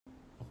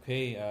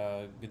Okay,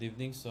 good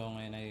evening. So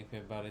ngayon ay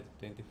February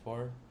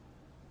 24,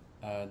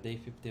 day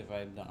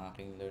 55 ng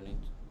aking learning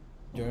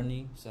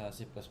journey sa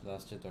C++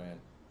 tutorial.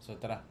 So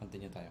tara,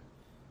 continue tayo.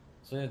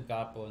 So yun,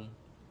 kahapon,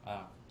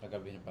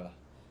 kagabi na pala,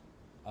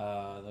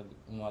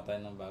 gumawa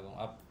tayo ng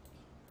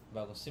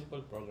bagong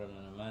simple program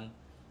na naman,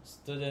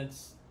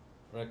 Students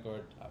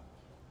Record App.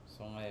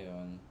 So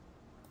ngayon,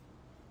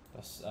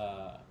 tas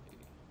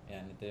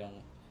yan, ito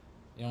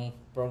yung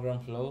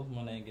program flow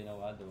muna yung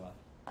ginawa, diba?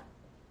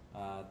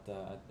 At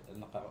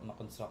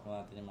na-construct na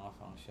natin yung mga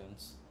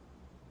functions,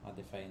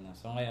 define na.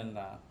 So ngayon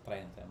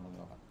try na tayo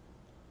magawa.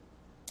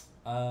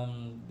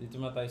 Dito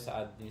na tayo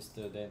sa add new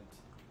student.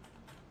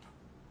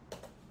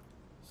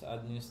 Sa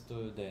add new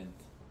student,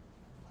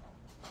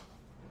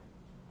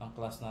 ang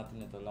class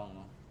natin ito lang,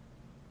 no?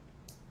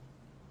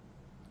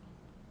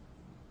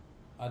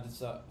 Add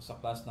sa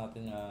class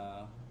natin,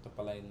 ito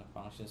pala yung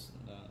functions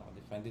na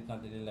naka-define. Dito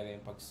natin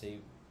nilagay yung pag-save.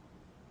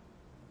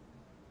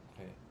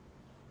 Okay.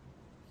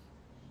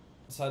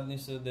 Sa add new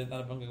student,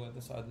 ano bang gagawin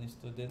ito sa add new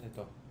student?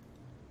 Ito.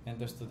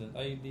 Enter student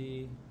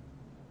ID,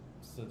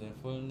 student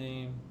full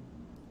name,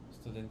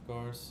 student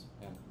course.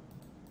 Yan.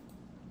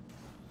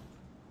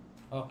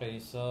 Okay,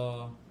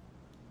 so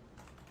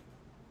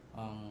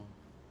ano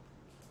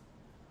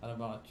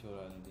bang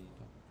atsura na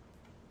dito?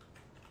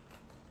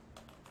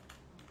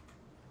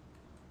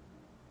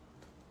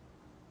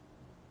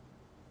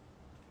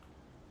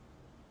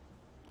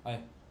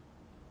 Ay.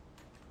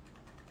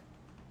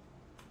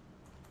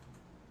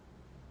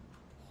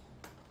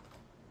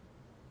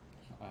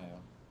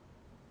 Ayaw.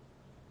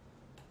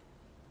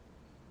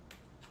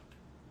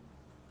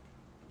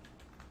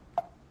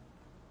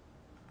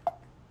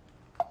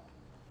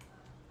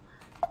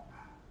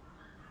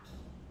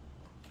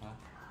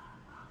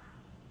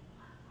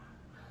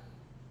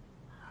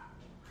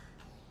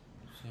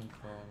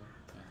 Simple.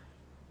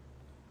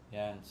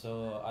 Yan.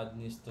 So, add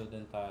new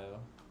student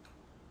tayo.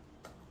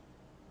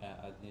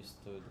 Add new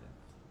student.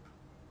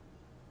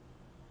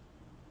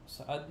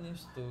 Sa add new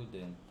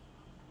student,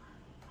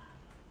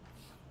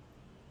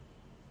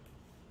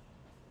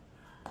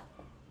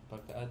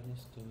 pagka-add new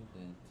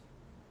student,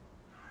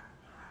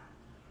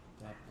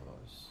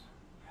 tapos,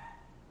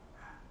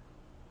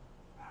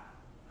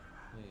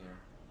 here,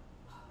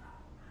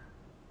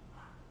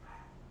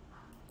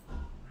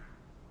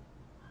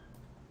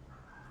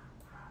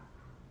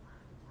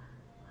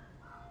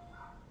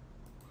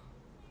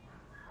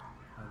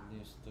 add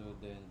new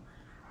student,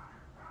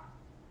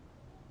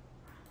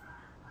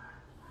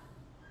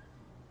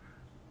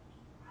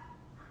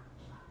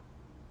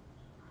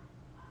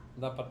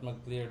 dapat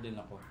mag-clear din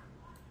ako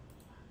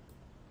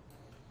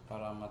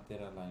para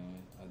matira lang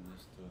yung add new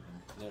student.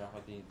 Clear ako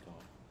dito.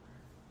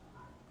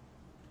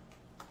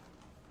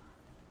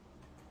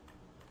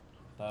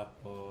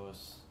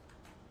 Tapos,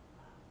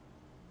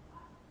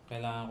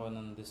 kailangan ko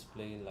ng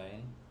display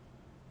line.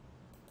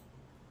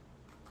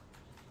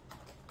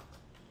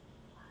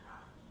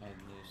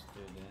 Add new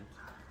student.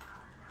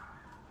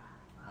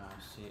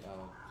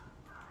 Cout.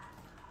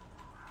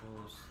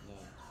 Close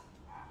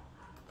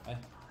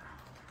that.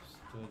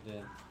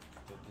 Student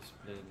to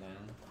display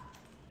line.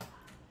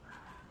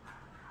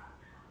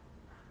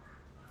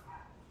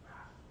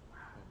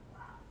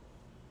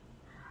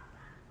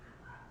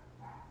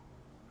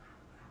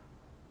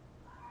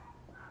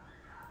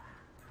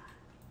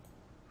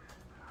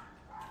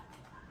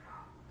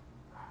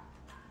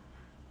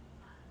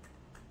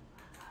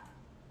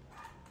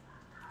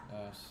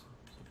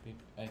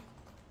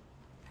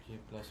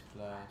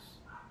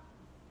 cplusplus,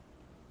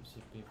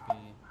 cpp,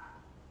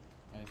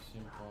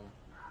 simple,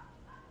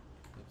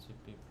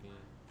 cpp,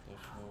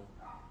 show.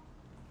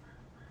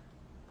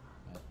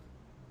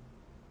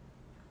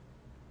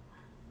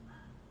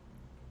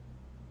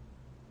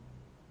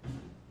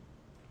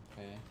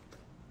 Okay.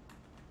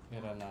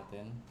 Kira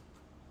natin.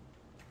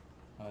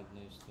 Add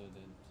new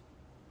student.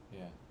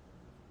 Yeah.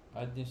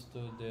 Add new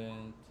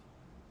student.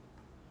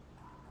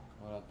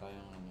 Wala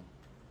tayong ano.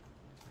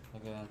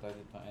 Lagyan lang tayo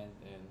dito end.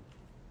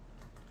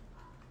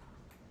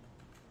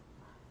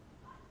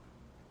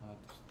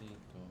 Tapos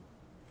dito.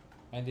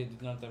 Hindi,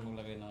 dito na tayo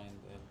maglagay ng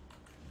end.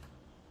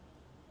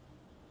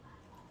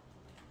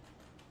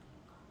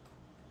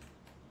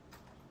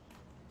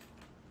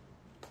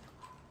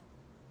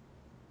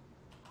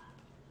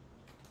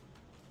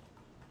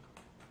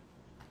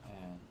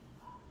 Ayan.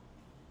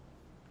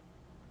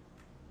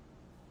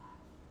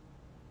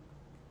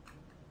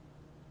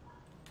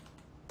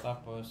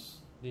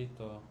 Tapos,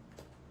 dito,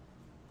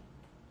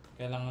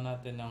 kailangan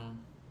natin ng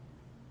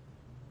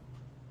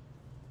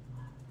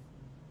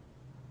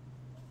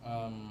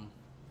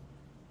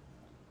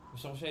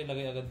gusto ko siya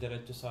ilagay agad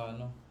diretso sa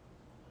ano.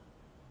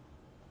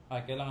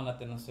 Kailangan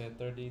natin ng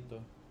setter dito.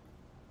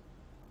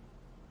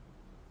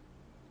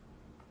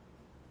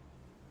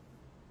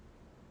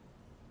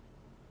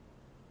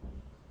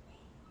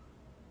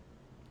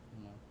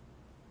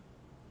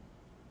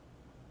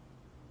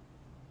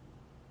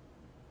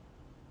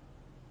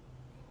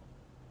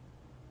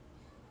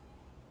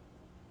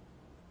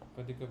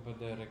 Pwede ka ba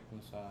direct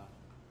mo sa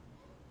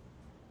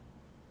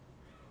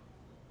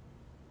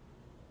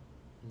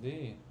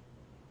Hindi.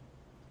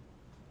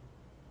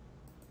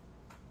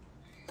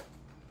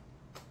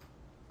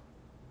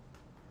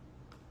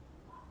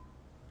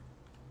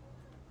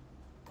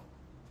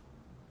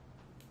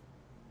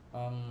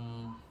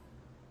 Um,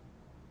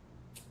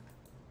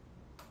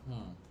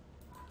 hmm.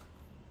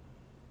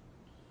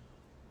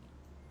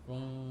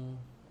 Kung,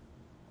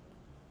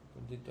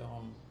 kung dito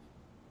ako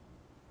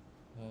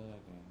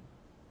lalagay,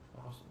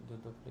 tapos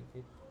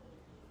duplicate.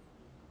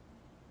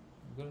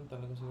 Ganun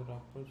talaga siguro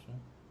approach, no?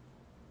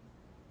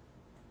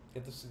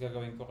 Ito sa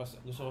gagawin ko kasi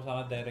gusto ko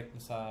sana direct na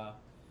sa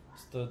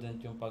student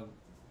yung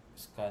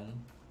pag-scan.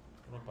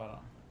 Pero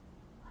parang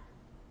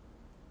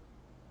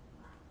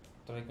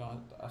try ko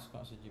ask ko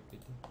sa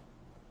GPT.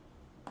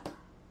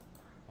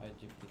 Hi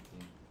GPT.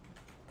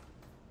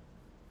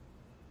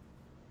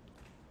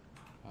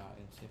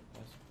 In C++.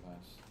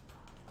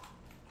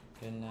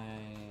 Can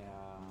I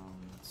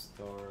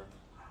store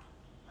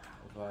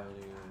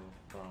value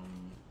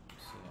from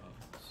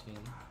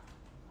scene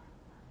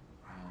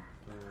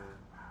to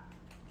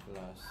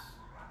plus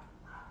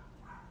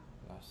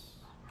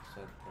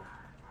setter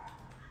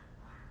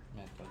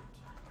method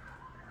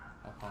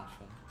a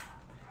function.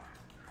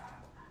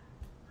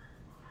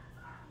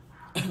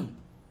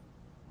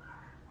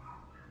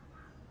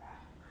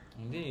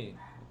 Hindi,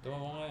 ito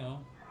mo ngayon.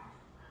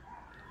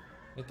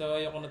 Ito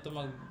ayoko na ito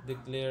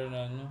mag-declare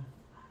na ano.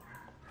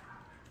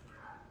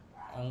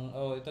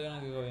 Ito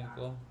yung gagawin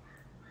ko.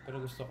 Pero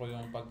gusto ko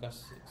yung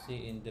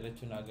pagka-cin,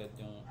 diretso na agad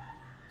yung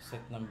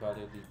set ng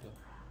value dito.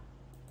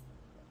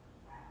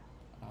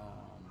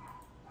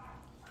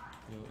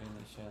 You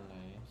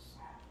initialize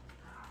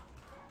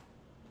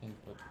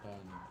input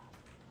value.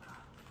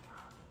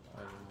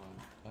 I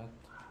want that.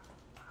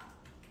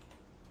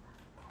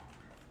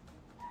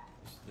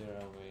 Is there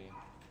a way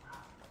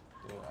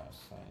to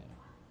assign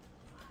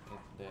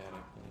it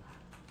directly?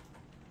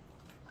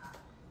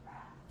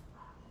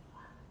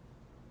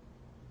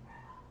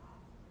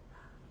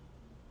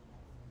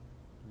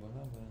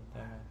 Wala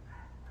tama.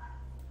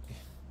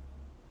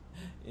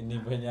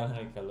 Iniba niya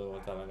kay kaluwa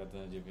talaga ito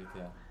ng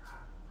GPT.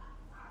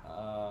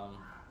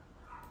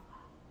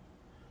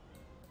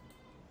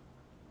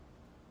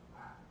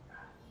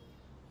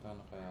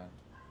 Paano kaya?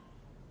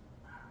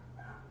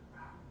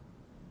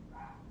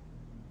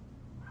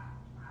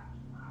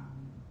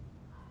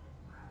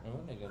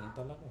 Ganun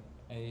talaga.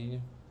 Ay,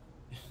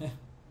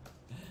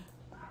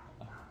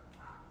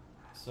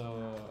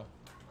 so,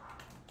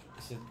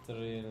 is it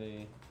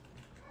really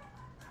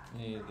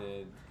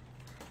needed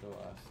to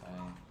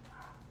assign,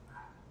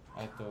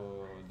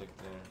 to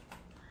declare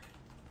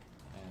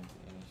and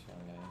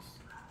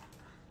initialize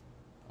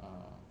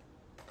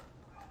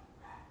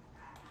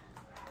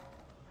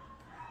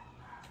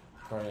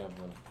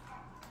variable?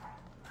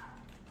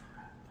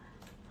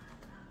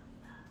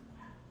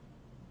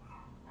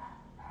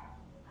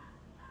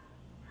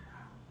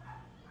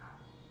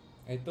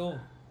 Ito.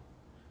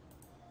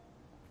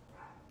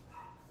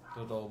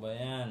 Totoo ba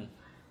yan?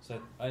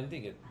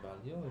 Hindi get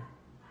value.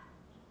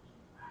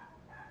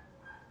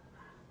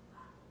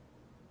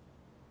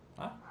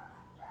 Ha?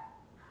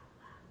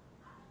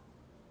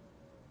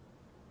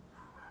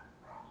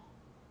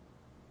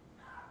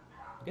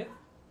 Get?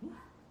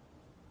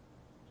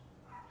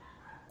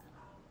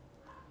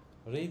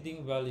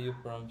 Reading value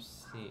from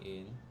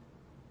cin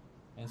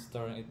and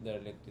storing it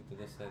directly to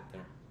the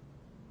setter.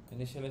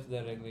 Initialize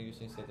directly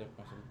using setter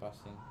function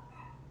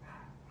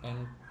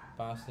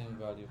passing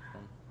value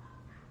from.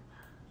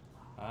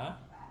 Ha?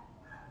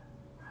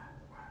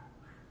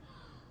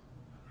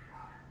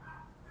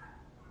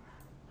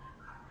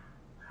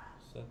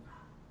 Set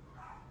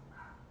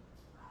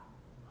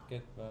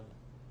get value.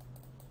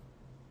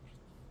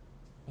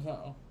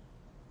 No.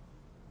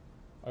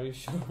 Are you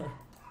sure?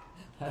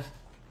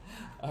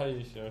 Are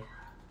you sure?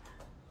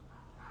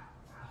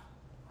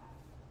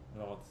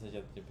 Loko to sa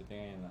ChatGPT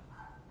ngayon na.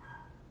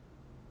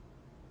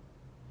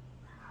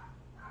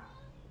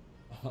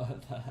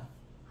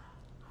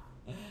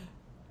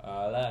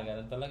 Wala,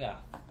 ganun talaga.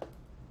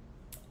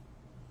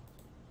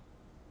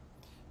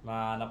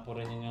 Mahanap po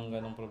rin yun yung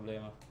ganung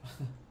problema.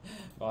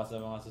 Baka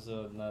sa mga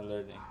susunod na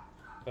learning.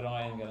 Pero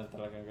ngayon ganun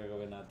talaga ang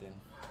gagawin natin.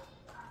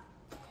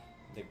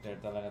 Declare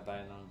talaga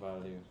tayo ng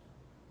value.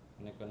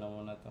 Kunin ko na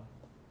muna to.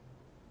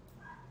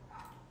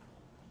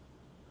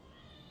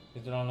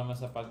 Dito lang naman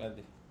sa pag-add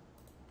eh.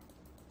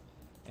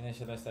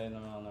 Initialize tayo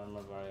ng mga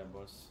normal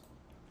variables.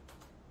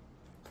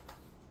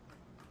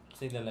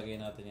 Kasi lalagay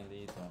natin yan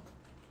dito.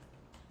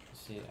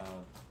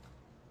 Cout.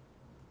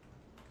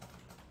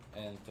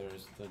 Enter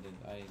student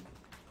ID.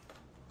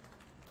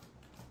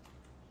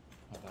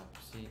 Tapos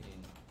cin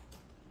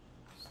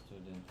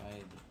student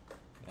ID.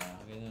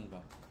 Ganun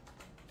ba?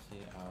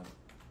 Cout.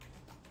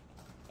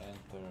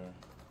 Enter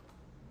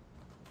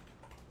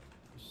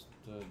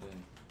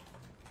student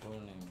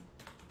full name.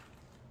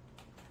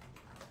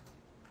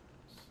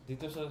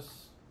 Dito sa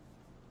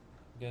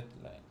get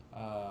line,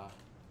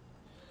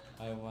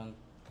 I want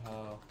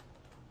to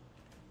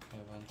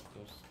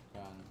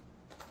scan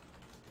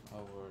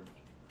a word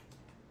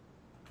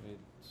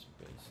with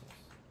spaces.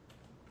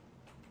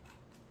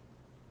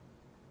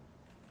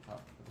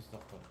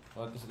 Dako.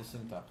 What is the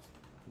syntax?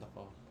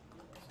 Dako.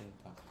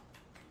 Syntax.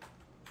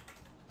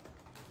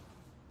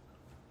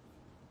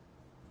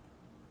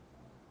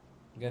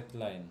 Get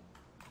line.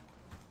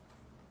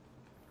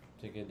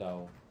 Sige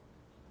daw.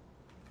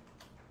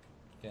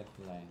 Get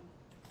line.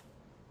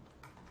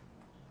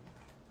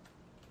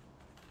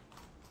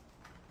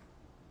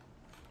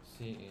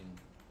 In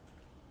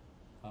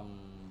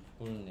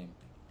full name.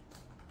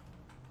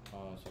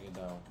 Oh, sige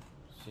daw.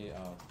 See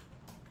out.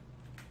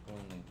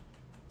 Full name.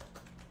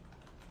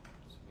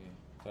 Sige,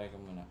 try ko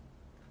muna.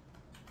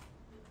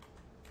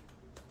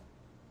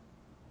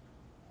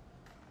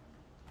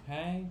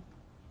 Hey.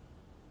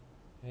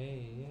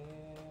 Hey,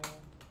 yeah.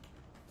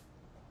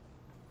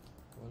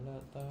 Wala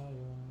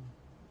tayong...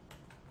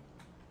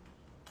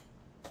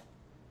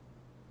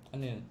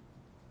 Ano yun?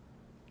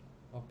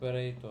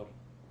 Operator.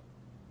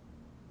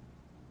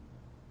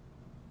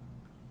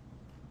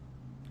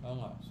 Oo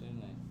nga, sino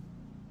na yun?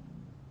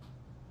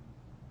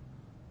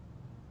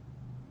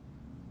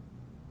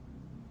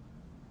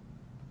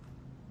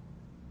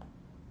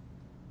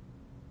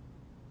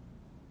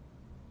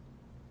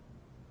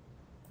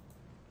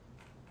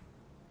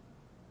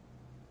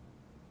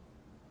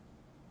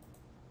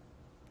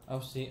 Oh,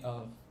 see,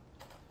 oh,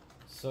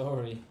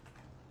 sorry.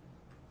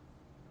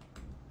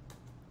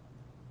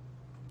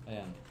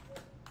 Ayan.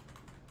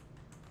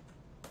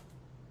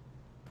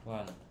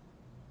 1.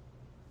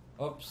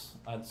 Oops,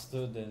 add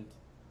student.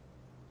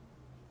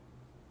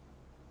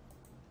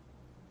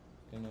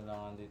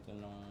 Kailangan dito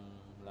ng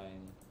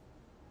line.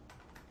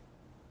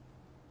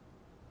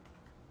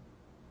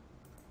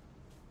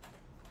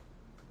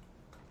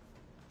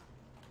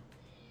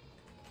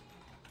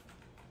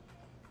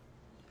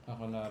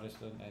 Ako na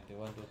result 1, 2,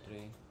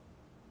 3.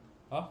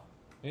 Ah?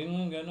 Yun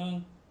nga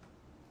ganun.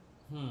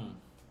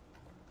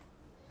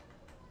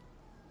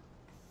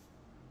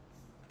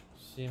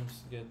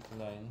 Seems get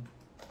line.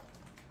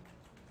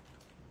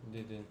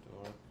 Didn't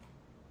work.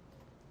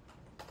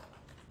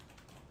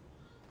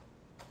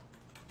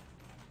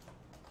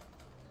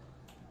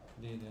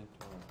 Didn't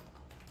work.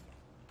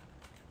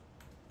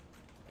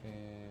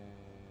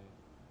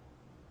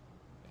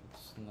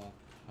 It's not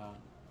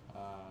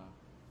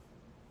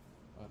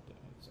what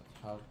it's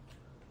help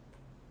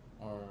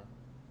or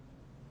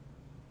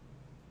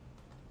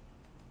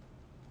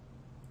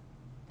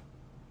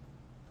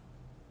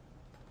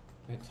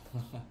wait.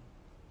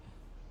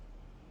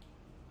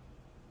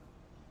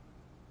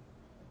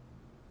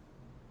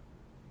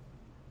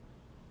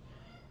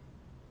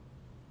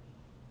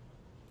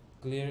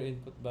 Clear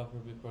input buffer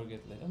before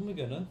get line. Oh, may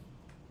ganun.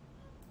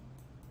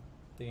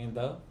 Tingin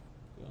daw.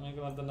 Kung may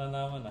kumanta na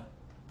naman ah.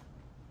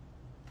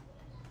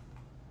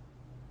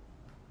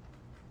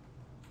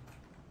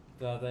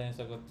 Ito ata yung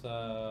sagot sa...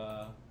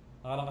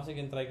 Nakalang kasi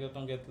gintry ko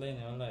itong get line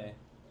eh. Wala eh.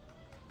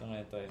 Ito nga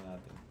try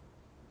natin.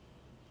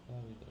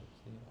 Sabi daw.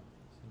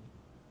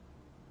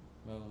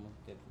 Bago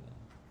mag-get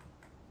line.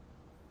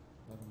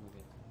 Bago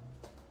mag-get line.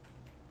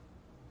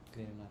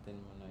 Clear natin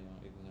muna yung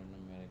ignore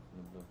numeric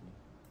block niya.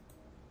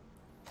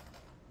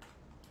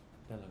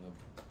 Talaga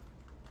ba?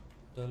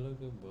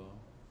 Talaga ba?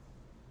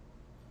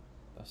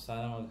 Tapos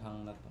sana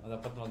mag-hang na to.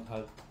 Dapat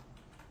mag-halt.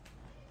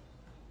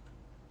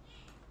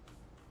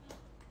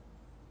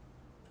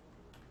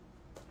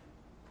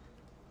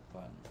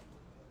 Paano?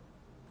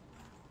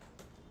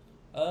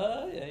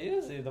 Ay,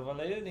 ayos. Ito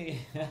pala yun eh.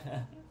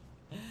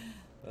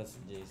 Tapos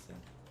Jason.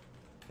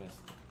 Press.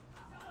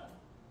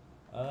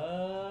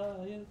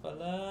 Ayun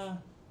pala.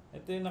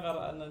 Ito yung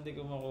nakaraan na hindi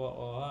ko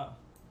makuha-kuha.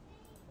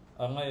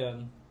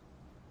 Ngayon.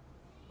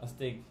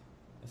 Astig.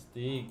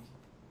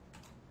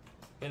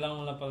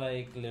 Kailangan mo lang pala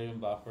i-clear yung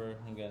buffer.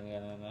 Hanggang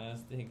na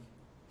astig.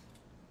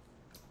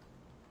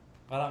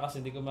 Parang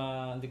kasi hindi ko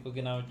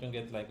ginamit yung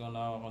get line. Kung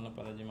nakuha ko na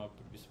pala yung mga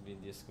previous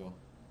videos ko.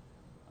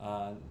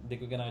 Hindi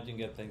ko ginamit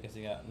yung get line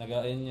kasi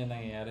ayun yung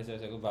nangyayari. So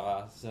ko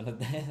baka sunod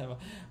na yun.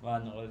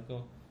 Maano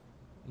ko.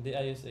 Hindi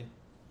ayos eh.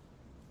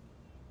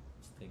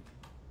 Astig.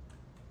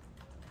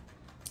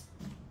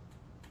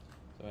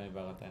 So may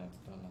bago tayo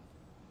natutunan.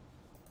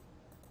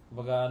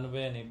 Baga ano ba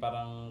yan eh,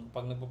 parang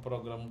pag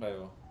nagpo-program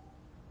kayo,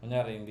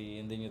 kunyari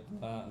hindi nyo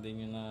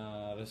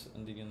na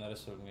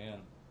resolve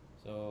ngayon.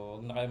 So,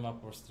 huwag na kayo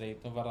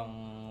ma-frustrate, parang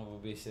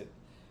mabibisit.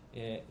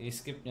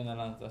 I-skip nyo na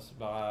lang, tapos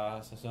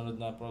baka sa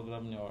sunod na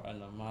program nyo or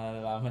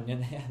malalaman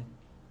nyo na yan.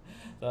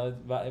 So,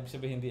 ibig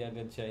sabihin hindi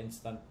agad siya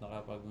instant na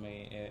kapag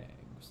may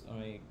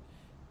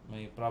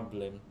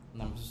problem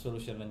na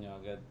masusolusyonan nyo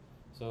agad.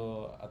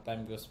 So, at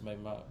time goes by,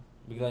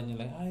 bigla nyo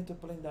lang, ito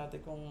pala yung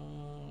dati kong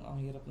ang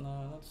hirap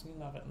na, tapos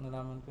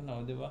nalaman ko na,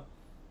 di ba?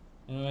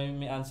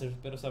 May answer,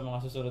 pero sa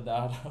mga susunod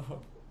na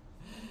araw.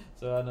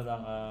 So, huwag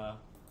na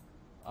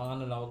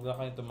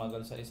kayo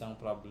tumagal sa isang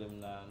problem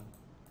na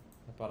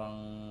parang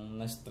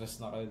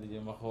na-stress na kayo, hindi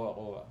nyo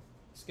makuha-kuha.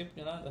 Skip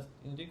nyo lang, tapos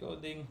enjoy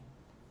coding.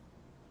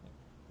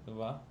 Di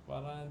ba?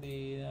 Para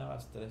hindi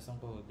nakaka-stress ang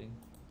coding.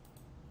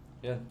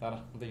 Yan, tara,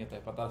 hindi nyo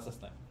tayo,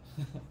 patasas na.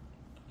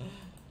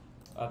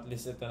 At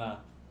least ito na.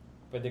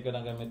 Pwede ko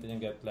na gamitin yung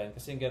get line.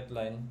 Kasi yung get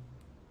line,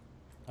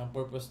 ang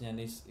purpose niyan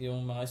is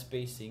yung mga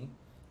spacing.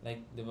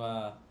 Like, di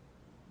ba,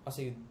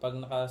 kasi pag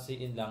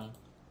naka-CIN lang,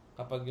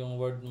 kapag yung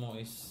word mo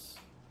is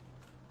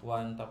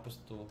 1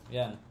 tapos 2,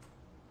 yan.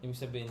 Ibig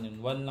sabihin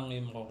yun, 1 lang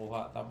yung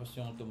makukuha, tapos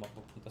yung 2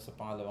 mapupunta sa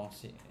pangalawang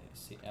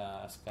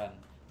scan.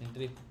 Yung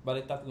 3,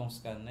 bali tatlong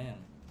scan na yan.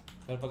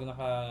 Pero pag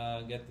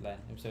naka-get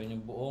line, ibig sabihin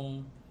yung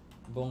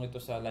buong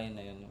ito sa line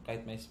na yun,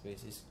 kahit may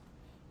space, is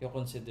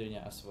i-consider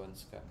niya as 1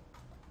 scan.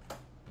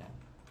 Yan.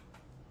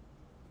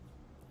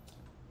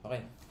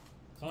 Okay.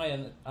 So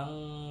ngayon,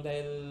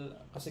 dahil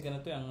kasi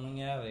ganito yung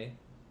nangyari,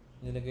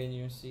 nilagay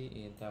niyo yung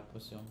CA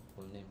tapos yung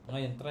full name.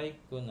 Ngayon, try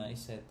ko na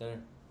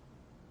i-setter.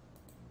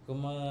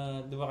 Kung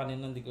di ba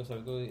kanina hindi ko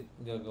sabi ko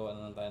gagawa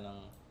na lang tayo ng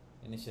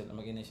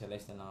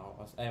mag-initialize na lang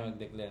ako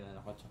mag-declare na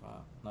ako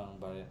tsaka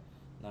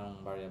ng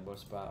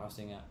variables pa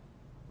kasi nga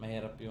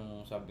mahirap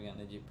yung sabi nga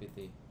ni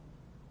GPT.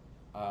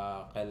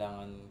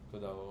 Kailangan ko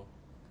daw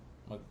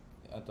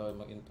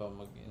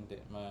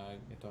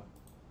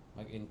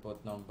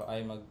mag-input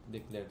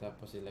mag-declare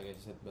tapos ilagay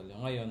sa set value.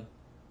 Ngayon,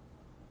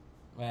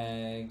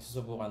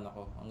 susubukan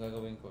ako. Ang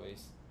gagawin ko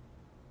is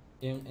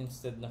yung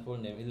instead na full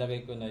name,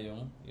 ilagay ko na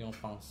yung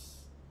pang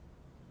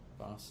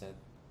set.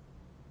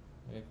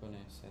 Ilagay ko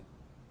na yung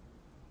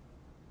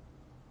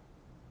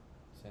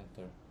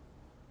center.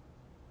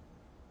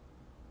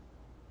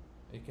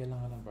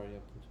 Kailangan ng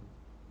variable dyan.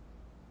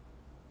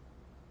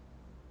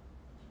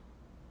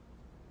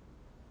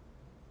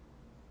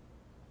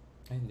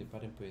 Hindi pa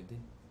rin pwede.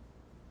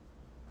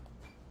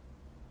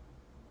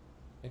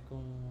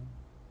 Kung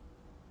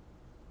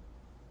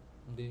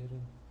hindi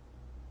rin.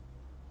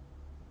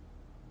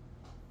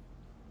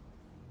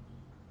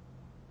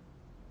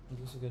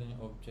 Hindi kasi ganun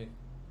yung object.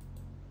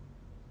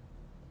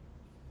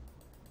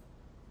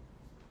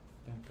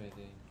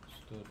 Pwede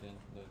student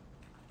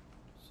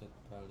set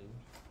value.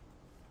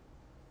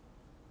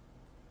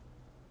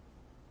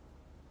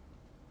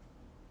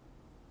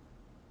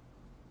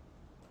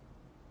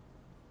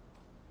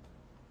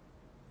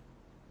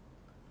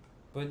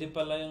 Pwede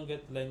pala yung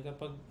get line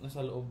kapag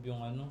nasa loob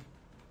yung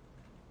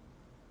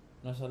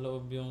nasa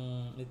loob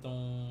yung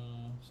itong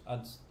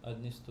add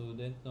ni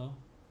student, no?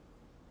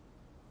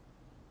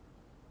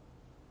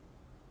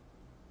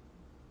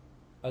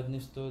 Add ni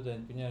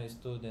student, kunyari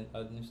student,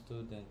 add ni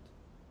student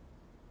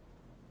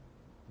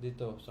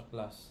dito sa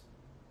class.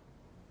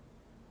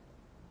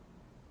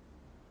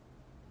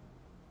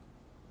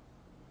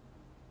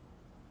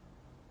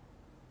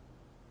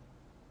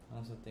 Ano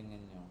sa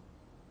tingin nyo?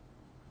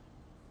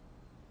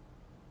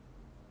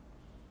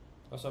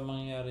 Kasi ang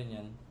mangyayari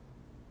niyan,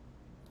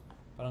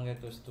 parang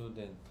ganito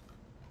student,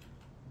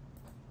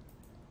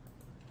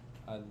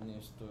 add new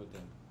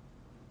student.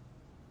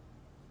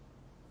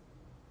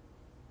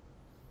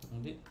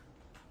 Hindi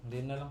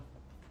na lang.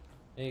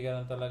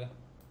 Ganun talaga.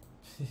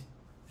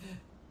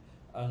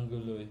 Ang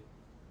gulo eh.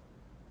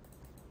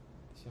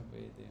 Siya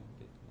pwede yung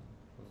bit lang.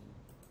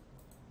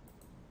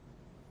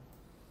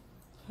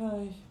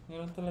 Ay,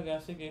 ganun talaga.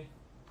 Sige.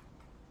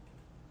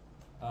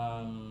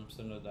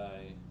 Sunod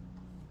ay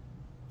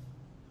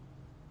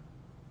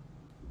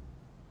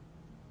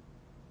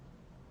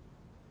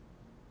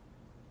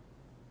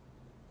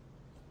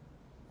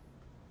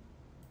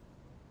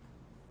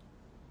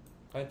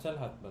kahit sa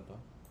lahat ba to?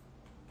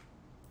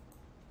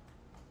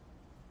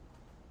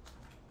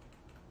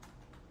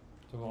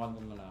 Subukan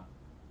ko muna.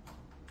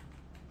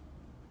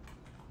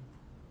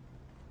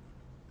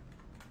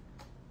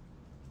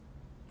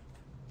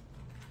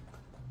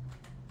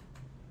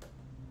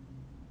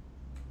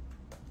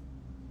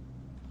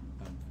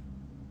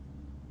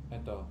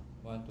 Ito,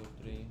 1, 2,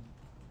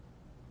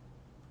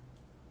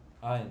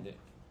 3. Hindi.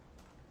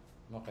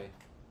 Okay.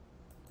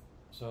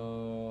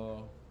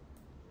 So,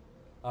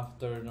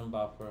 after ng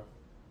buffer,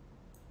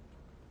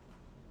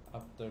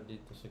 after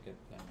dito sa get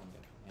line,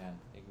 yan,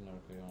 ignore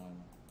ko yung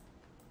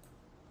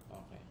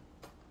okay.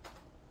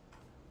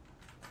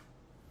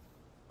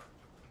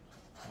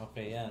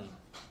 Okay, yan.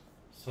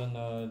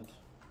 Sunod,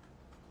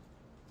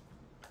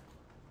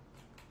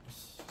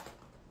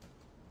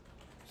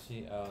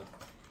 see out,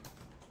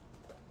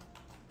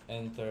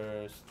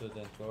 enter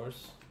student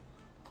course,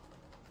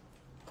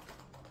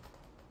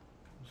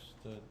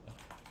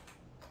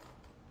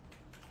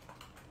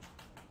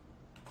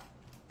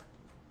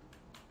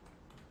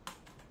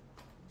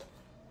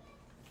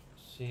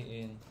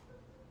 CIN.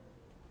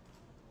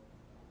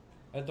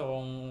 Ito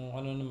kung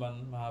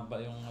naman,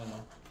 mahaba yung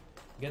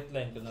get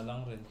line ko na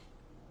lang rin.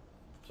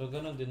 So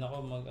ganun din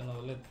ako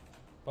ulit.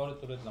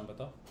 Paulit-ulit lang ba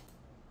to?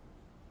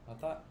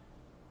 Ata.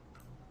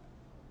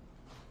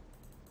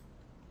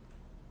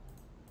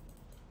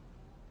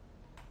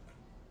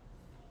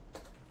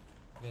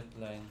 Get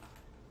line.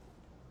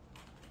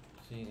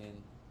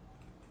 CIN.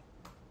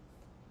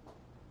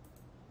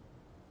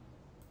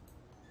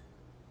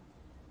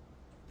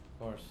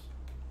 Course.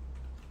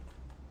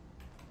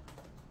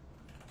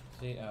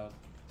 See out,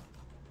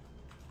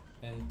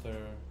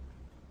 enter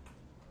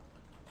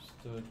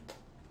stud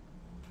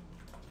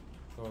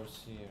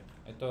course here.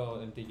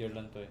 Ito integer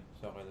lang to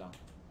so okay lang.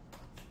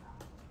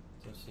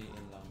 So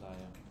CIN lang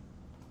tayo.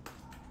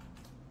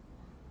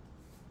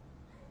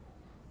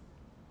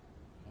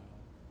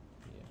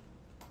 Here.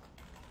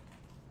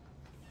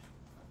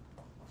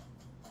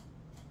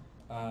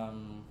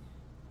 um,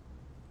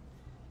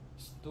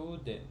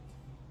 student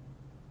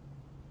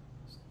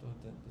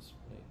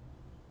display.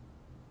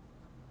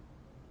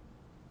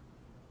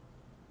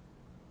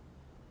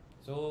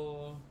 So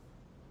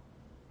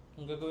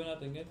ang gagawin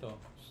natin ganito,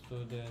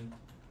 student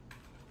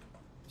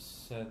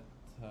set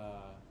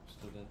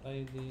student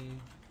ID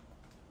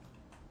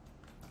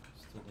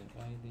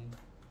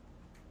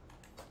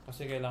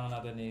kasi kailangan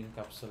natin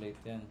i-encapsulate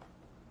yan.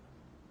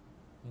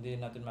 Hindi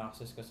natin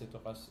ma-access kasi ito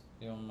kasi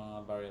yung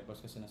mga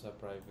variables kasi nasa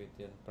private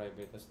yan,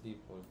 private as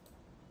default.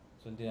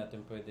 So hindi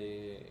natin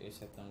pwede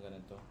i-set ng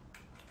ganito.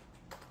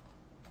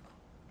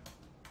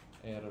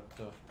 Error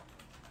to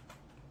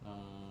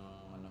ng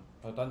ano.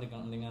 Ito,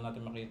 hindi nga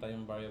natin makita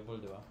yung variable,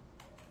 di ba?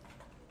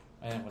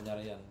 Ayan,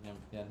 kunyari yan,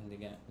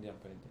 hindi yan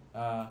pwede.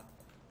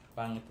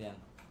 Pangit yan.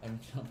 I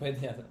mean, pwede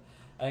yan.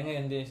 Ay,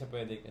 ngayon hindi siya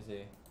pwede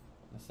kasi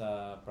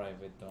nasa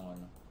private tong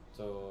ano.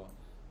 So,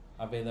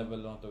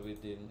 available lang to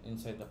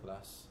inside the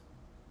class.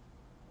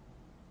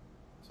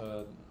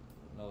 So,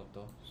 no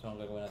to. So,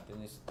 ang gagawin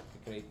natin is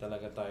create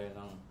talaga tayo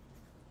ng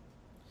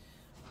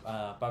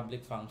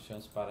public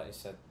functions para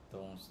iset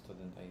tong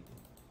student ID.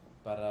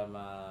 Para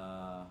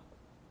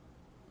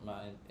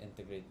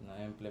ma-integrate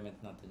na, implement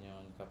natin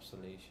yung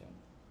encapsulation.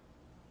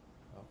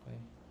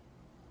 Okay.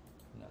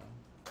 Now,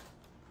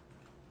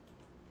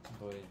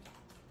 void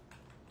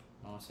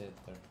mga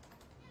setter.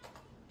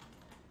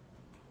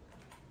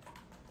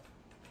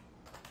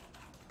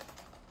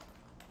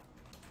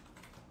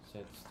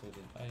 Set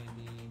student ID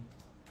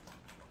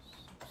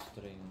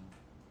string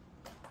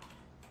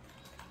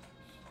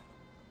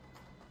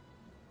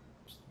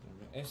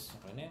S.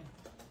 Okay na yan.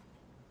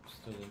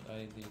 Student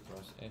ID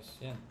plus S.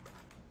 Yan.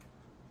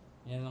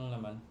 Yan lang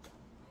naman.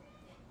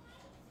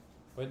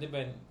 Pwede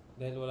ba yun?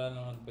 Dahil wala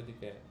naman pwede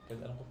kaya.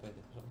 Alam ko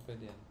pwede. So,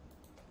 pwede yan.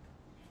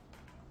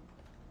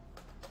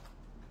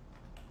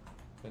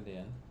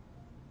 Pwede yan.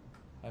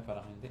 Ay,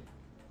 parang hindi.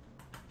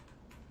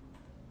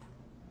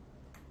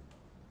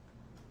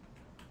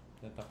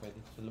 Data pwede.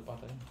 Sulo pa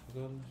tayo.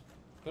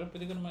 Pero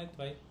pwede ko naman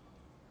i-try.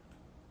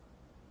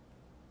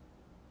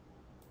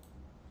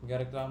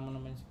 Nagreklamo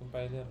naman si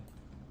compiler.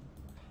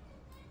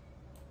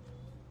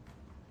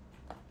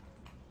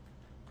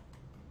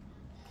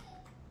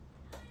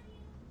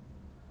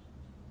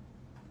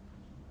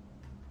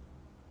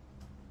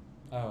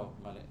 Oh,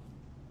 mali.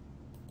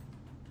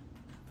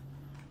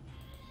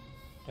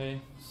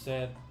 Okay,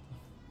 set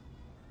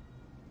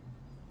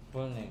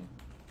full name.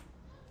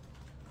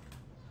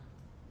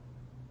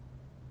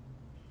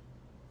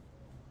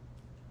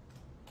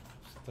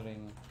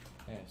 String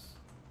S.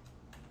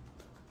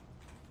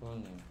 Full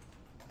name.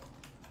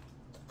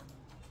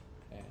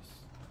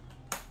 S.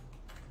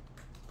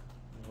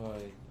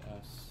 Void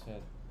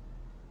set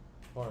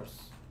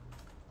force.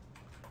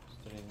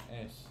 String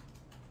S.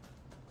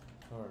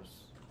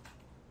 Force.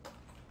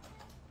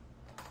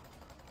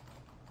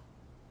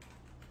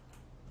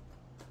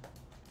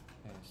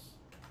 S.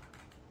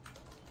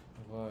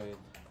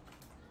 Void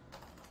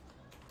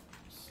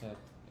set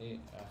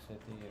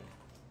set here.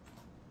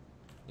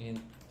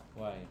 Int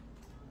y.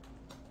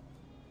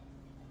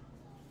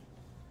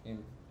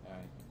 Int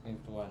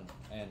 1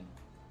 n.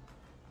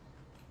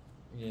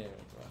 Here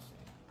it was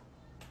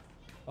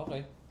a.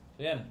 Okay.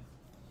 So yan.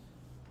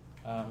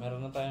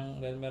 Meron tayong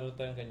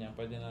ganyan.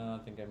 Pwede na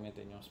natin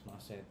gamitin yung mga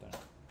setter.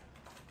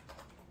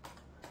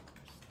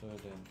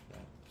 Student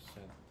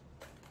set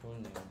full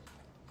name.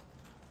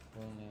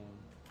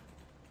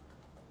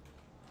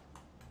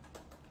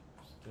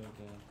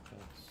 Student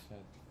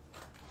set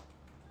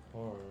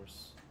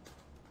course.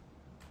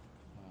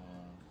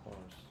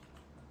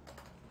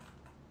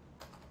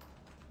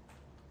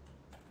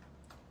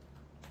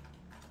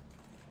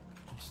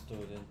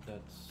 Student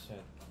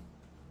set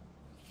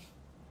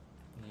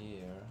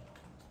year.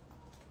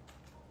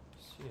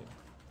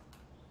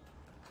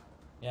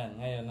 Yan,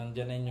 ngayon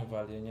nandiyan na yung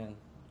value niyan.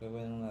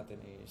 Gawin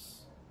natin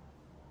is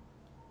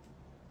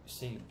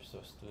save. So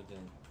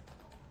student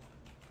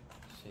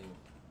save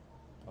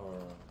or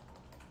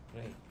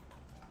create.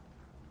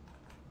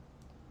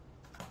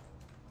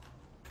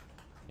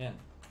 Yan.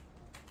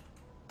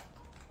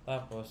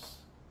 Tapos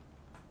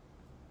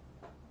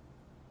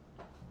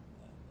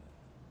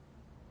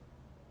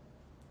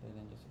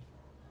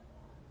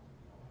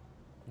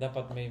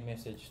dapat may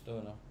message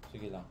to, no?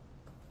 Sige lang.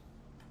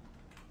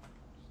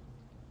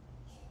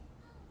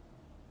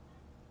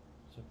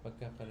 So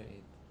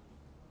pagka-create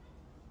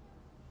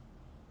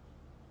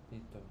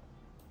dito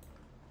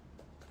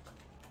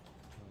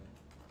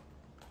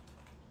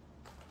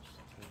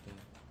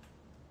student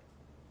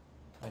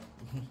ay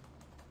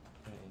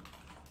create.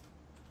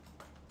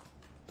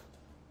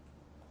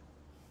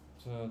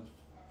 So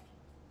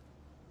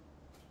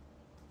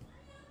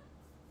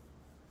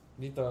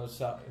dito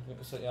sa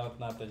out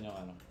natin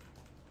yung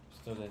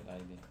student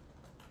ID.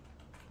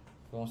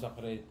 Kung sa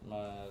create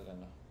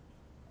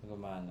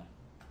gumana.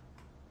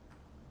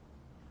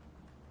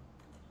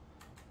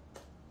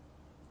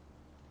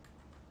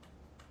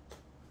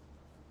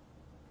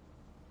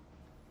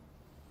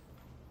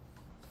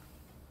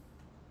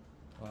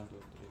 One,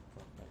 two, three,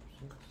 four, five,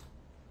 six.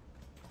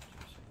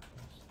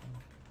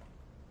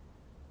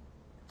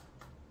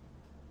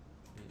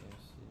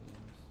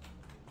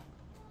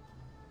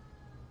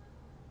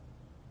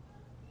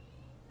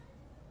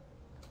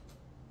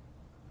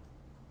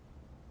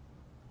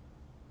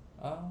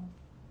 Ano?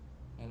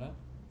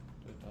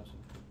 2015.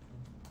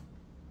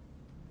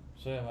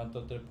 So, 1,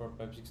 2, 3, 4,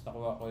 5, 6.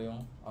 Nakuha ko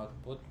yung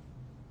output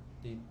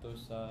dito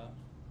sa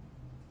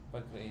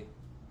pag-create.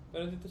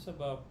 Pero dito sa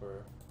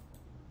buffer,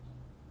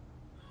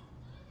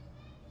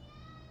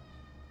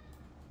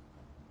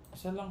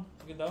 isa lang.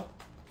 Sige daw.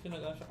 Kasi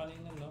nag-ano siya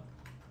kanina, no?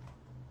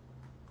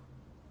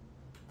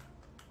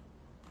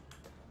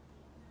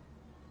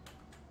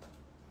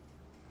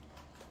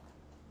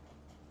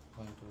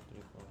 One, two,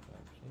 three, four,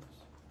 five,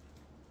 six.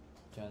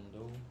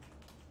 Jando.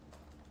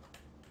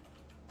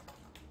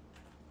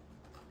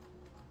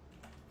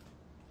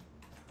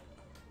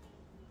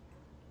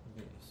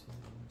 BS.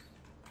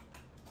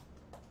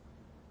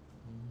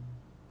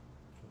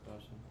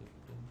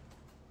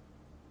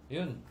 2015.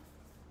 Yun.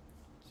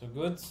 So,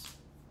 goods.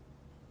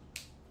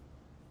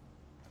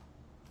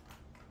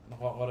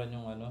 Nakuha ko rin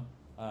yung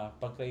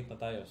pag-create na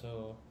tayo.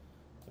 So,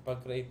 sa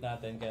pag-create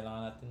natin,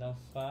 kailangan natin ng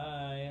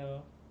file.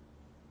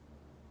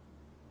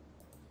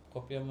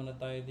 Kopya muna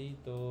tayo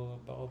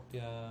dito.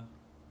 Pakopya.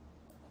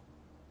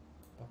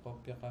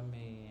 Pakopya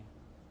kami.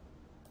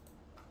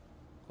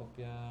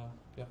 Kopya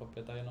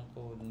tayo ng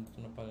code.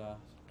 Dito na pala.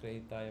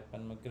 Create tayo.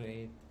 Pan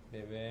mag-create.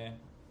 Bebe.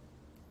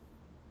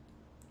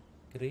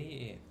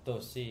 Create.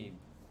 To, save.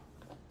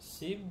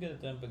 Save.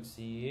 Ganito yung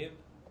pag-save.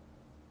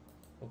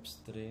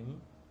 Upstream.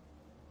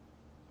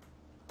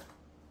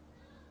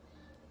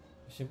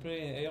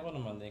 Siyempre, ayoko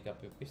naman na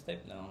i-copy paste,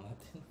 type na lang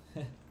natin.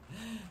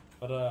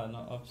 Para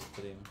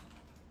upstream.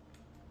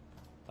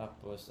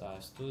 Tapos,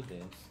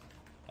 students.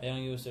 Ay,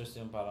 yung users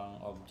yung parang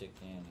object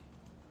niya yan.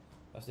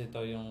 Tapos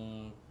dito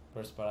yung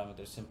first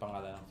parameters, yung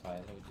pangalan ng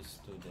file, which is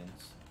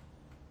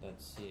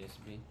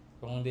students.csv.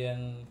 Kung hindi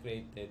yan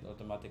created,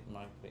 automatic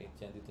makikreate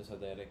yan dito sa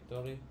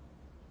directory.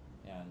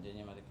 Yan,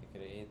 dyan yung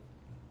makikreate.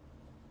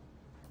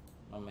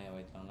 Mamaya,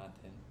 wait lang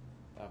natin.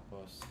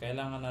 Tapos,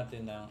 kailangan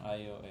natin ng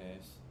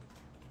iOS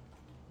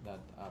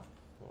 .app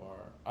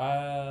for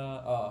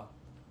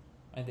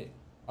hindi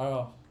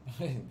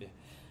hindi,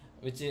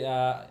 which is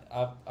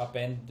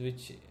append,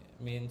 which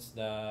means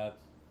that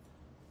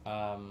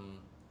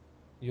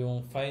yung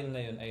file na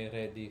yun ay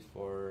ready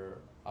for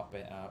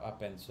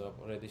append, so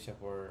ready siya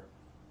for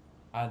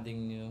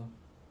adding new.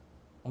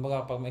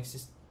 Kumbaga pag may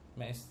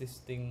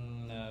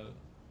existing na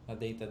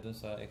data dun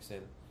sa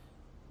Excel,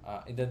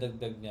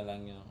 idadagdag niya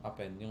lang yung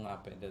append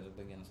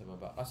idadagdag niya sa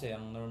baba, kasi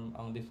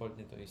ang default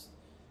nito is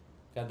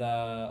kada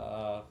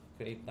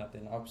create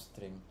natin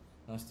upstream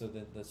ng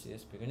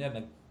student.csv.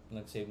 Kunyari,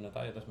 nag-save na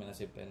tayo, tapos may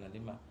na-save tayo na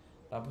 5.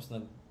 Tapos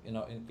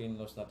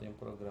in-close natin yung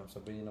program,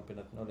 sabihin nyo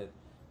pinat ulit,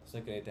 tapos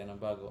nag-create tayo ng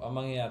bago. Ang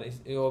mangyayari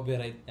is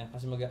i-overwrite niya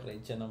kasi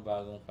mag-create siya ng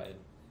bagong file.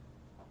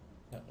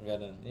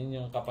 Ganun. Yun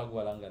yung kapag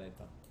walang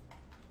ganito.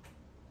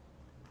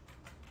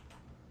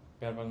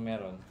 Pero pag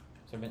meron,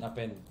 sabihin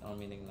append ang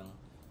meaning ng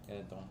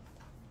ganitong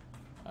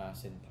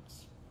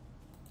syntax.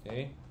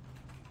 Okay?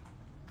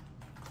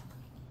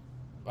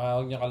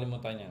 Huwag niyo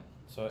kalimutan yan.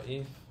 So,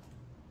 if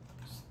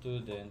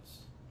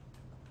students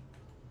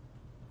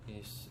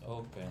is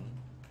open,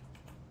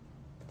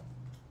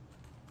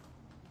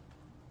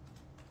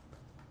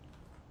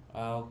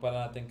 huwag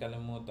pala natin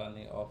kalimutan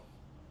i-off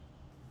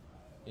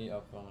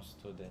ang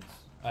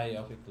students.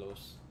 I-off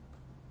i-close.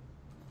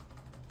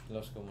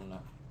 Close ko muna.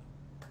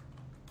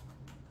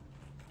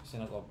 Kasi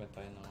nag-open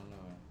tayo ng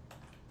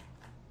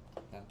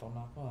Ganto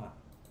na ako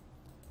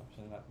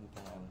Tapos natin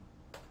itong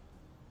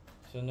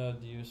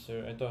sunod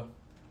user, ito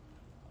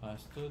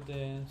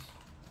students,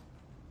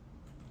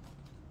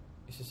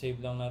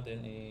 isa-save lang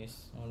natin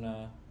is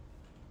una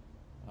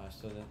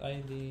student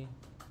ID,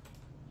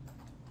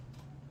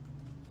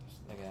 tapos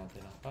lagyan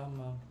natin ng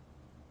comma,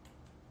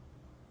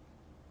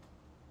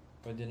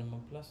 pwede naman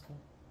plus, no?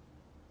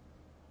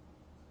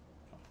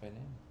 Okay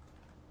na yun,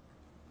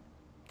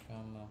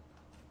 comma,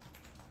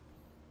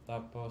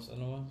 tapos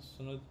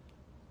sunod,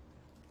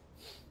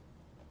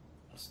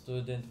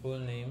 student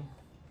full name.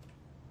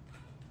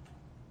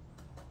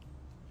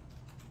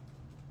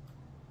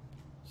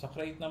 Sa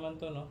create naman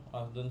to, no?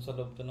 Doon sa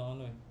loob to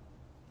ng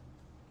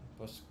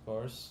Tapos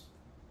course.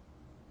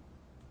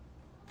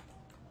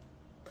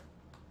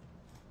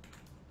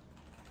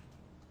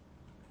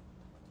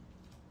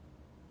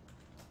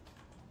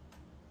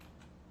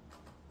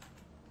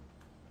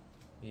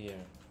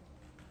 Here.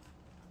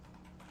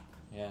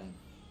 Yan.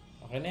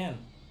 Okay na yan.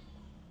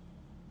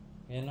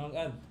 Yan na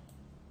mag-add.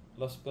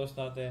 Close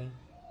natin.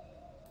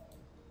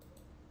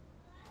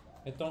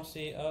 Itong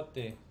si out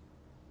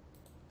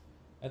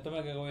Ito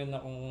may gagawin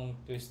na kung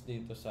twist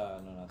dito sa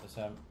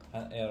sa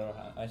error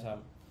sa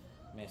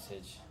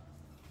message.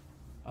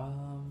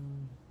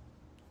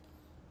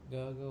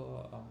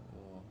 Gagawa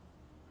ako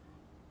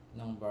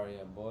ng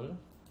variable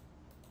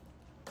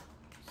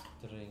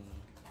string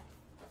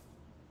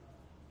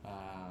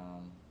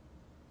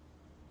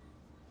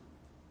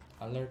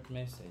alert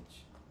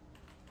message.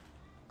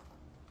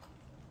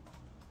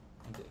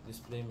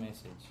 Display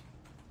message.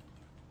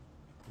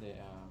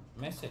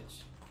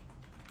 Message.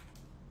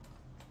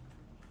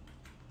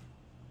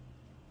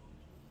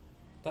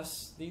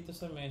 Tas dito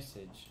sa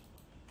message,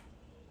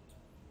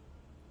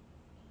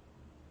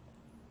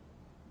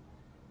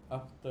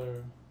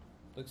 After,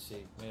 let's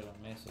see, mayroong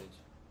message.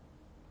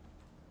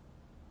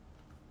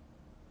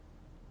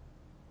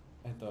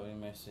 Ito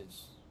yung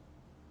message.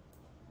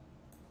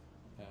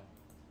 Yeah.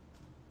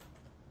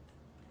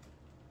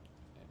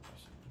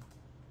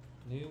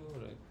 New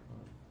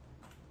record.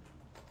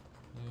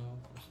 New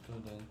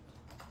student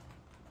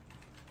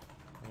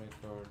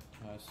record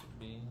has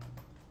been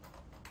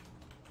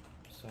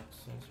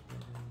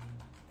successfully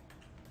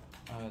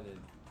added.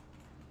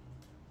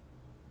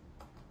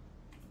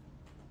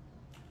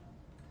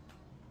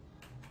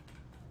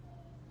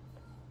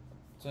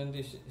 So,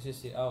 hindi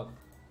si out.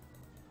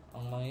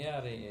 Ang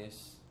mangyayari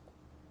is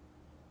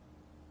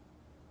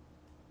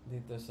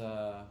dito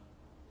sa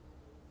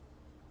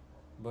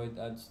void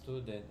add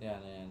student,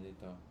 yan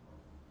dito.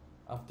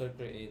 After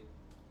create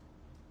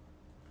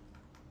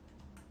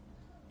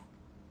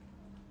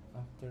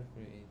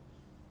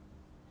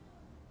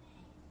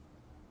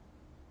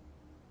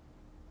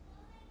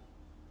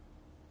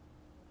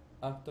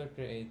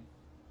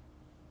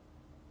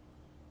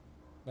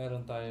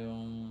meron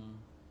tayong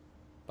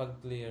pag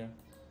clear,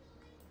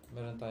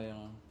 meron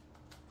tayong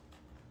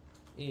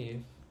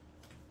if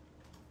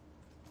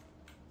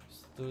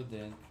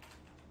student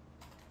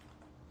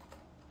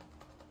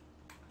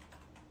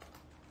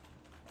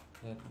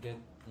that get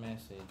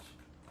message,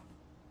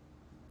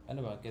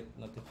 ano ba, get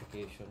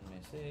notification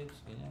message,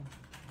 ganyan,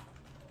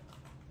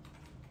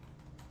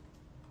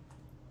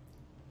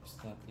 is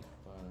not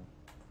equal,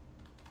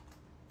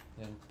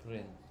 then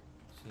print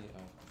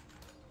cout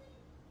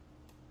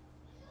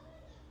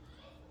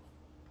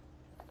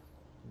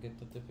get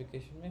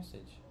notification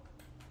message.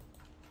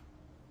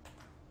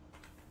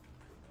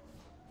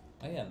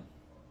 Ayan.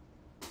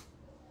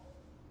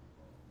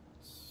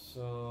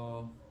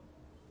 So,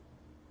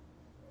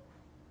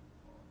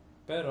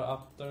 pero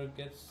after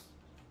gets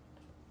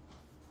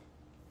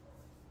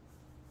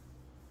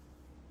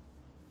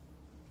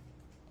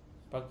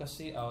pagka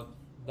cout,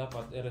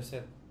 dapat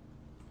i-reset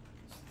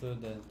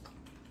student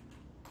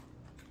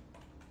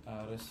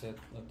reset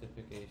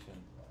notification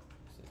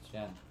message.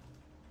 Yan.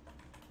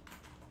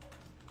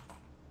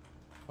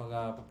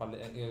 Pag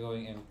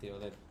gagawing empty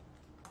ulit.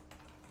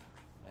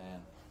 Ayan.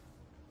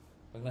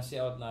 Pag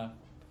na-cout na,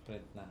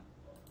 print na.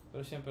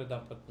 Pero syempre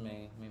dapat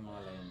may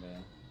mga line ba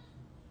yan.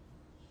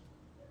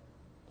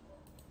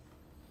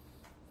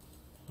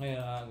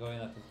 Ngayon, gawin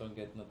natin itong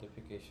get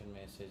notification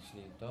message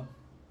dito.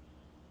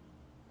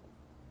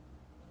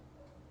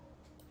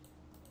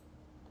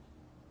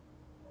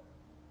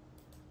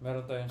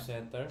 Meron tayong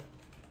setter.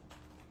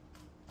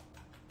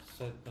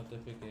 Set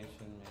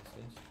notification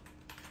message.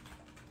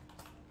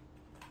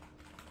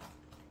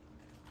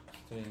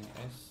 String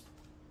S.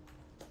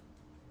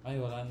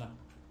 Ay, wala na.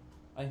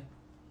 Ay.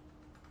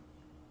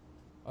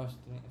 Oh,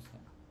 string S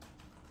na.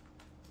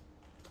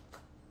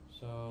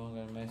 So,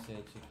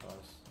 message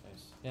equals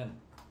S. Yan.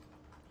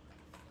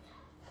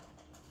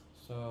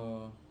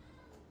 So,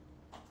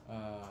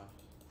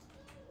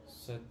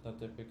 set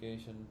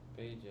notification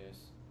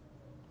pages.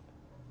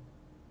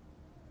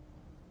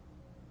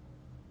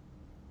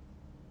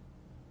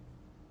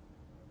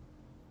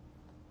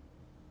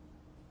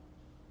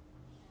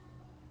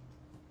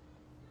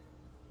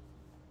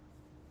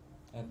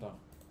 Ito.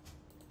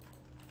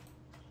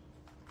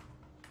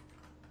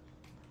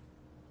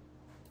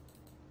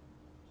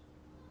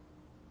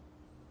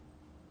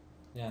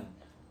 Yan.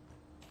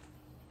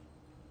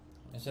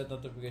 Set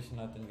notification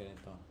natin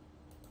ganito.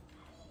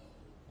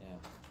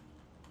 Yan.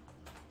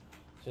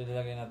 So,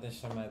 ilagay natin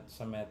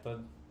sa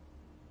method.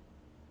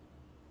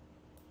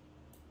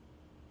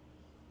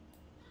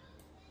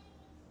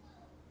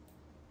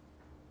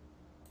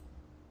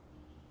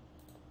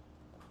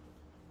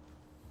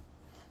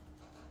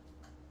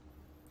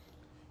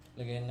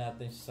 Lagyan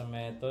natin sa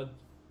method.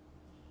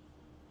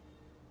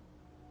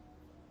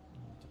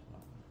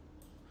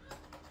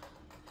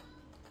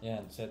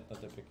 Yan, set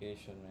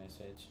notification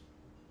message.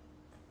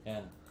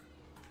 Yan.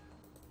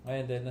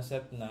 Ngayon, dahil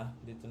na-set na,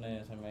 dito na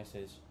yan sa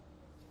message.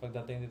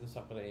 Pagdating dito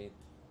sa create,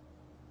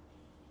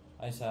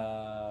 ay sa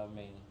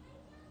main,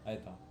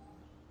 ay ito.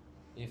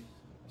 If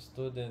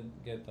student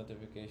get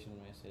notification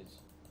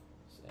message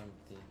is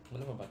empty.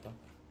 Wala pa ba ito?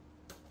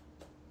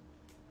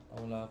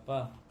 Wala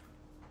pa.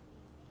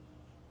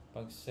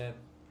 Pag set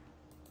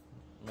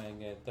may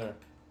getter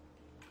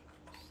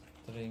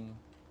string,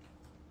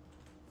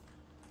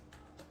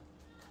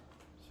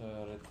 so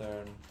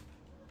return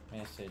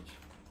message.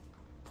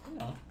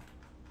 Ano?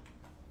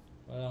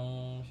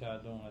 Walang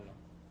masyadong ano.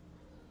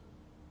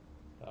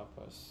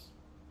 Tapos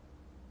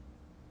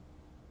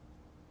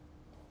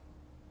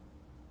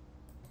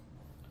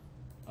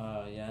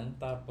yan.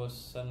 Tapos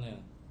ano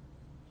yun?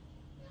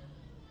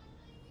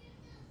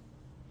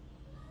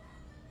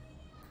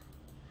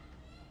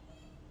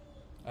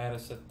 Ay,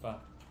 reset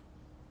pa.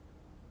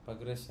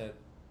 Pag reset,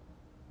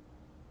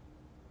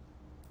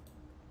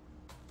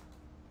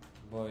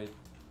 void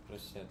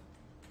reset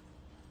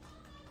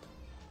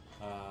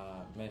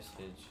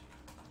message.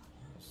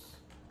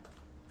 Yes.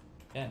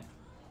 Yan.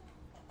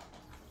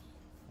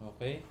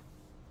 Okay.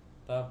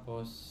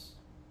 Tapos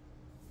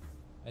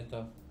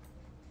ito.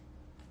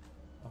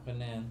 Okay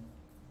na yan.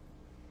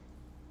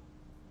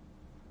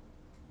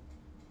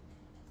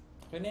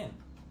 Okay na yan.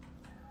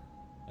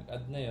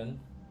 Nag-add na yun.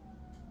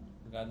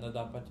 Nag-add na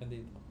dapat yan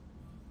dito.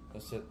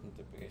 Set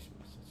notification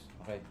message.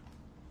 Okay.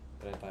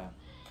 Try tayo.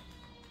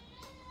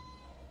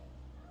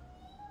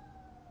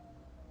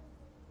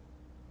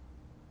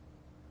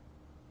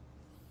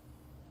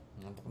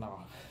 Nantok na ako.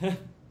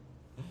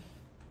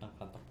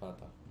 Nakakantok pala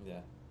to.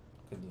 Yeah.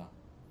 Good lang.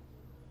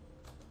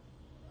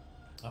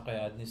 Okay,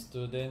 add new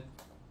student.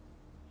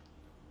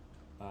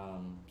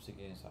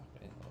 Sige sa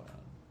akin.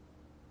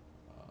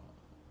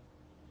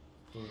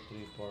 2,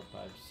 3, 4,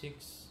 5,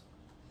 6.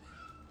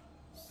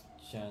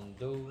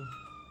 Chando.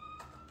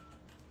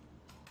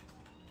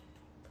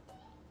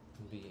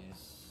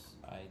 BS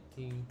IT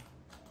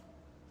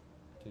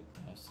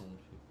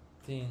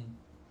 2015.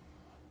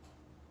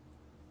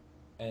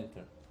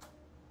 Enter.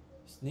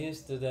 New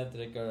student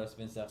record has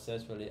been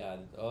successfully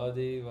added. O,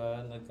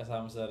 diba?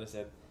 Nagkasama sa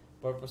reset.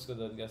 Purpose ko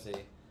doon kasi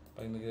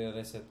pag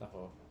nagre-reset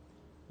ako,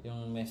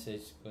 yung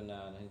message ko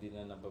na hindi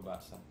na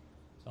nababasa.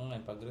 So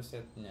ngayon,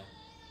 pag-reset niya,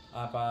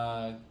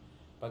 pag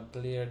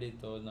clear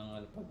dito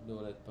ng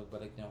pagdulat,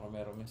 pagbalik niya kung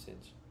merong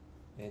message,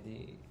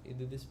 di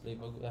i-display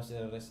pag kasi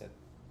reset.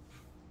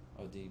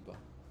 O, diba?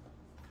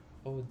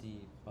 O,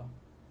 diba?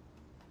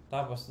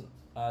 Tapos,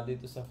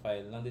 dito sa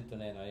file, nandito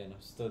na yun, ayun,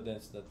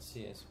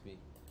 students.csv.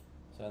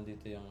 So,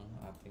 andito yung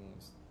ating,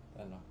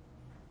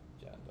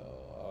 dyan,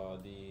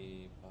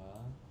 diba?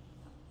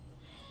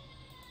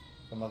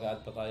 Kung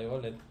mag-add pa tayo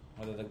ulit,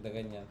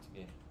 madadagdagan yan,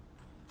 sige.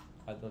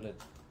 Add ulit.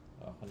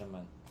 Ako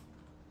naman.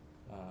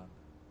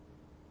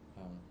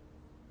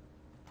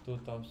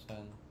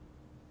 2015,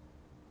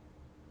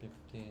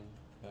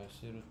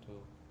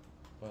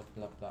 02,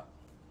 bla bla.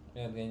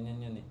 Ayan, ganyan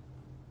yan eh.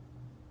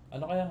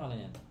 Ano kaya nga na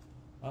yan?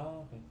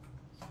 Okay.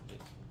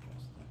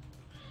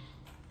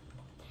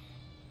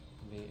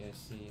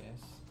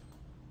 BSCS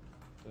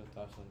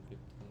 2015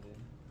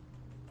 din.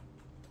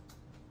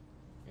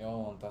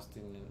 Yung, tapos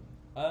tingin.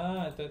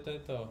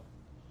 Ito.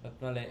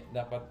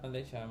 Dapat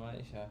mali siya.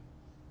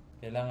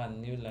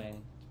 Kailangan new line.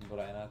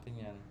 Burahin natin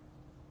yan.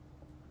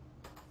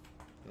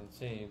 Then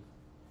save.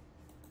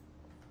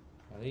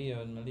 Mali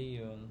yun.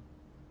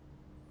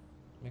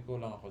 May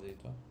kulang ako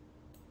dito.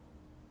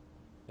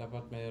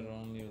 Dapat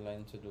mayroong new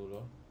line sa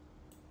dulo.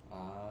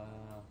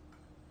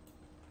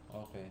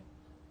 Okay.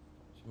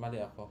 So,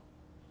 mali ako.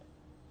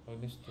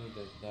 Pag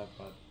student,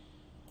 dapat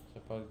sa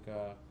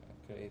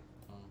pag-create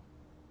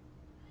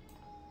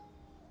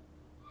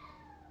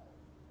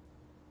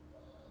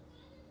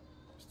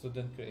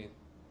student create.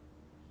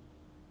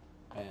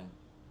 Ayan.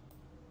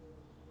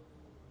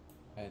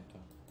 Ito.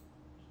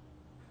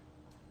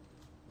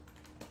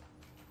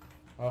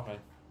 Okay.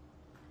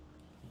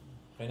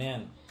 Okay na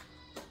yan.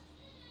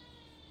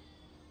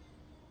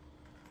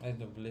 Ay,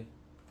 doble.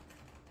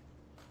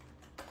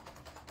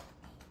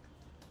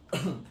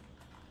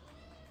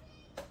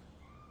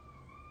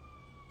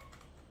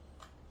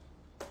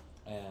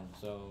 Ayan.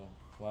 So,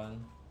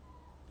 1.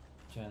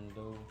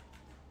 Chando.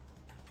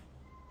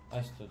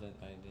 Student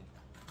ID.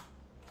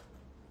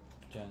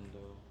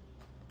 Chando.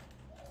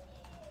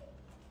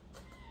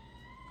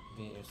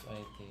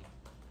 BSIT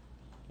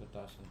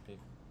 2015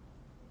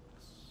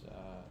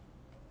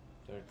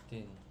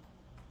 13.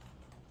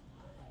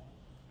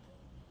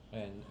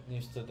 Ayan,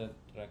 new student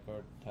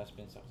record has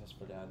been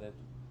successfully added.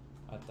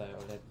 At tayo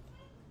ulit.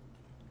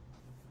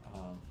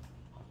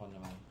 Ako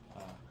naman.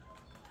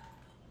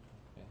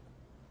 Okay.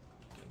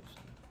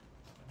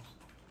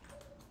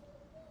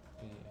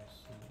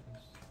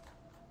 PSCS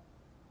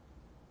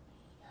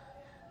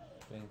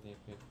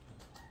 2015.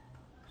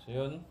 So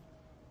yun,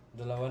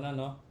 dalawa na,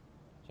 no?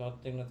 So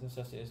tingnan natin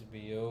sa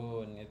CSB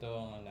yun. Ito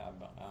ang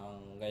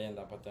ganyan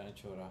dapat ang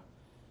itsura.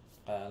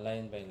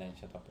 Line by line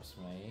siya, tapos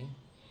may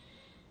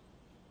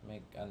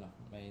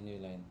new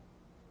line.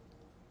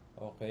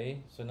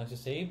 Okay, so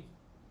nagsisave.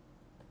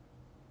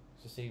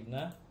 Save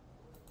na.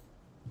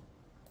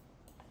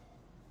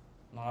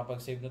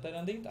 Nakapag-save na tayo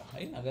ng data.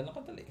 Ayun na, ganun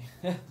kadali.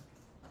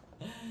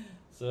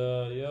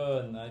 So,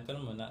 yun. Ito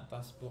na muna.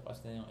 Tapos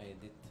bukas na yung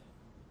edit.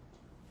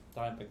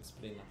 Saka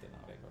pag-display natin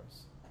ang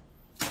records.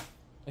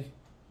 Ay,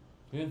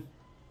 yun.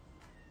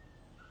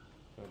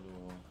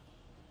 Pero,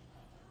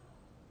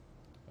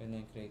 ayun na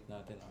yung create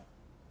natin.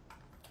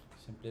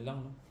 Simple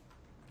lang, no?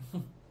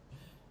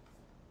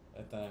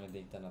 Ito na, may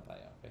data na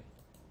tayo. Okay.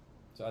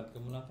 So, add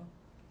ko muna to.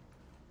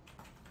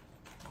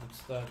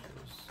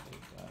 Status.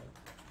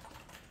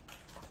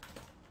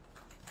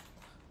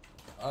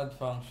 Add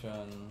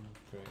function.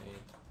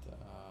 Create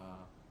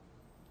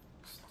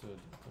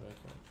student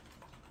record.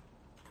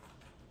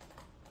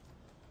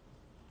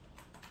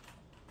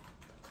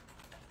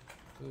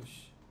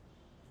 Push.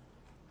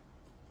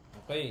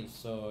 Okay,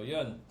 so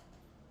yun.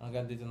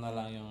 Hanggang dito na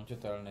lang yung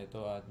tutorial na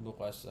ito, at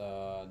bukas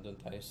doon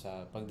tayo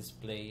sa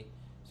pag-display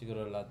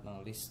siguro lahat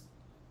ng list,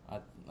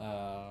 at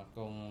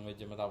kung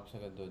medyo matapos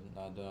agad doon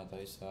na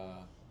tayo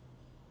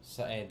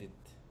sa edit.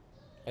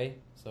 Okay,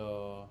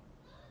 so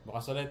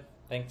bukas ulit.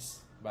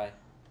 Thanks,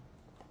 bye.